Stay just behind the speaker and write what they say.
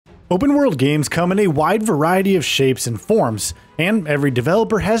Open world games come in a wide variety of shapes and forms, and every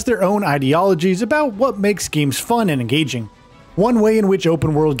developer has their own ideologies about what makes games fun and engaging. One way in which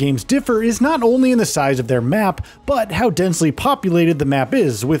open world games differ is not only in the size of their map, but how densely populated the map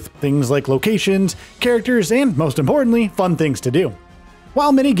is, with things like locations, characters, and most importantly, fun things to do.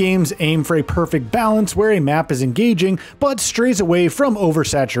 While many games aim for a perfect balance where a map is engaging but strays away from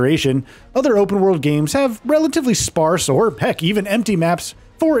oversaturation, other open world games have relatively sparse or heck even empty maps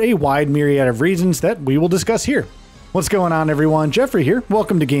for a wide myriad of reasons that we will discuss here. What's going on everyone, Geoffrey here,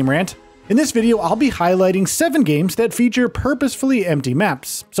 welcome to Game Rant. In this video I'll be highlighting 7 games that feature purposefully empty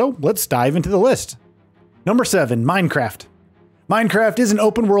maps, so let's dive into the list. Number 7, Minecraft. Minecraft is an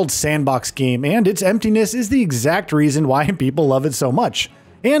open world sandbox game, and its emptiness is the exact reason why people love it so much,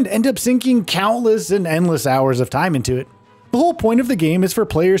 and end up sinking countless and endless hours of time into it. The whole point of the game is for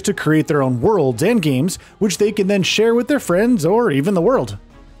players to create their own worlds and games, which they can then share with their friends or even the world.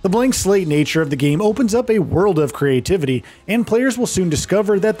 The blank slate nature of the game opens up a world of creativity, and players will soon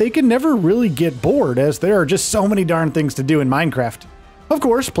discover that they can never really get bored as there are just so many darn things to do in Minecraft. Of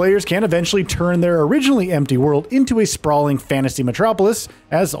course, players can eventually turn their originally empty world into a sprawling fantasy metropolis,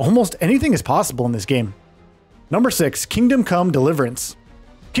 as almost anything is possible in this game. Number 6, Kingdom Come: Deliverance.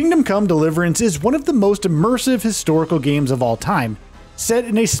 Kingdom Come: Deliverance is one of the most immersive historical games of all time. Set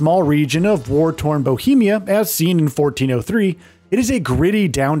in a small region of war-torn Bohemia as seen in 1403, it is a gritty,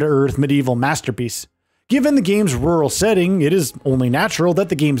 down-to-earth medieval masterpiece. Given the game's rural setting, it is only natural that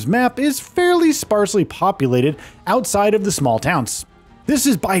the game's map is fairly sparsely populated outside of the small towns. This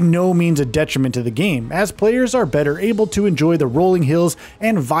is by no means a detriment to the game, as players are better able to enjoy the rolling hills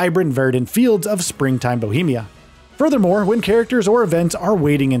and vibrant verdant fields of springtime Bohemia. Furthermore, when characters or events are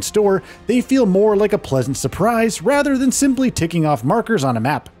waiting in store, they feel more like a pleasant surprise rather than simply ticking off markers on a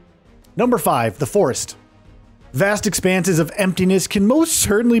map. Number 5, The Forest. Vast expanses of emptiness can most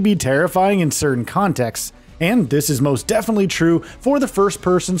certainly be terrifying in certain contexts, and this is most definitely true for the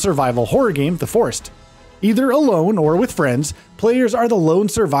first-person survival horror game, The Forest. Either alone or with friends, players are the lone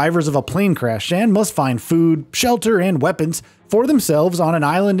survivors of a plane crash and must find food, shelter, and weapons for themselves on an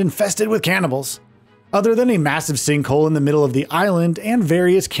island infested with cannibals. Other than a massive sinkhole in the middle of the island and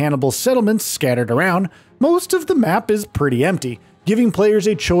various cannibal settlements scattered around, most of the map is pretty empty, giving players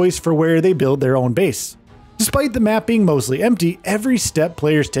a choice for where they build their own base. Despite the map being mostly empty, every step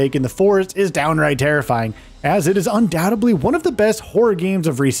players take in the forest is downright terrifying, as it is undoubtedly one of the best horror games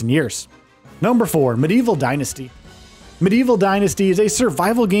of recent years. Number 4, Medieval Dynasty. Medieval Dynasty is a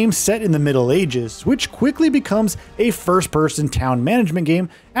survival game set in the Middle Ages, which quickly becomes a first-person town management game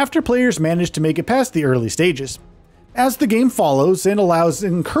after players manage to make it past the early stages. As the game follows and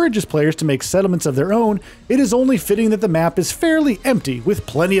encourages players to make settlements of their own, it is only fitting that the map is fairly empty, with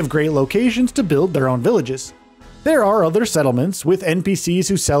plenty of great locations to build their own villages. There are other settlements with NPCs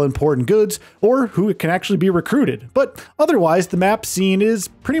who sell important goods or who can actually be recruited, but otherwise the map scene is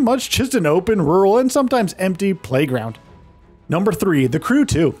pretty much just an open, rural, and sometimes empty playground. Number 3, The Crew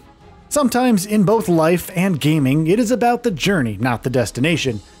 2. Sometimes in both life and gaming, it is about the journey, not the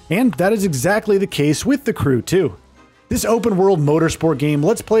destination, and that is exactly the case with The Crew 2. This open-world motorsport game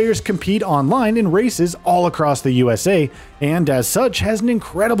lets players compete online in races all across the USA, and as such has an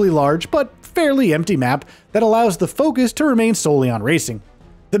incredibly large but fairly empty map that allows the focus to remain solely on racing.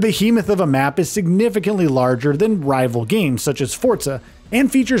 The behemoth of a map is significantly larger than rival games such as Forza, and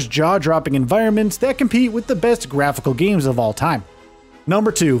features jaw-dropping environments that compete with the best graphical games of all time.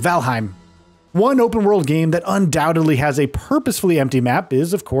 Number 2, Valheim. One open-world game that undoubtedly has a purposefully empty map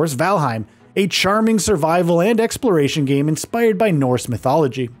is, of course, Valheim, a charming survival and exploration game inspired by Norse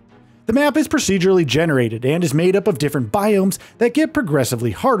mythology. The map is procedurally generated and is made up of different biomes that get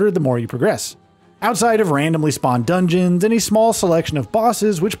progressively harder the more you progress. Outside of randomly spawned dungeons and a small selection of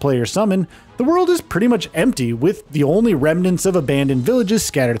bosses which players summon, the world is pretty much empty, with the only remnants of abandoned villages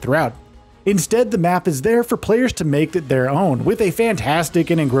scattered throughout. Instead, the map is there for players to make it their own, with a fantastic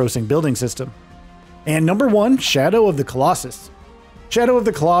and engrossing building system. And number 1, Shadow of the Colossus. Shadow of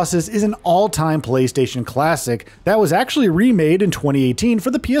the Colossus is an all-time PlayStation classic that was actually remade in 2018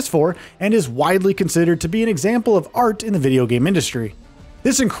 for the PS4 and is widely considered to be an example of art in the video game industry.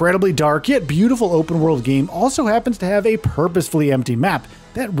 This incredibly dark yet beautiful open-world game also happens to have a purposefully empty map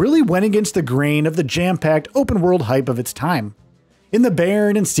that really went against the grain of the jam-packed open-world hype of its time. In the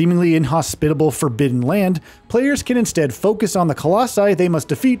barren and seemingly inhospitable Forbidden Land, players can instead focus on the colossi they must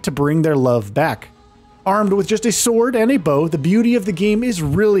defeat to bring their love back. Armed with just a sword and a bow, the beauty of the game is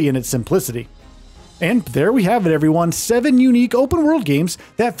really in its simplicity. And there we have it everyone, 7 unique open world games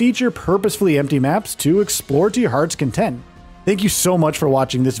that feature purposefully empty maps to explore to your heart's content. Thank you so much for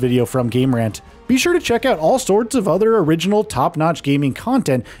watching this video from Game Rant. be sure to check out all sorts of other original top-notch gaming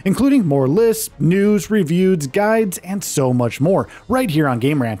content, including more lists, news, reviews, guides, and so much more, right here on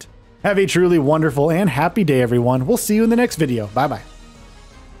Game Rant. Have a truly wonderful and happy day, everyone. We'll see you in the next video. Bye-bye.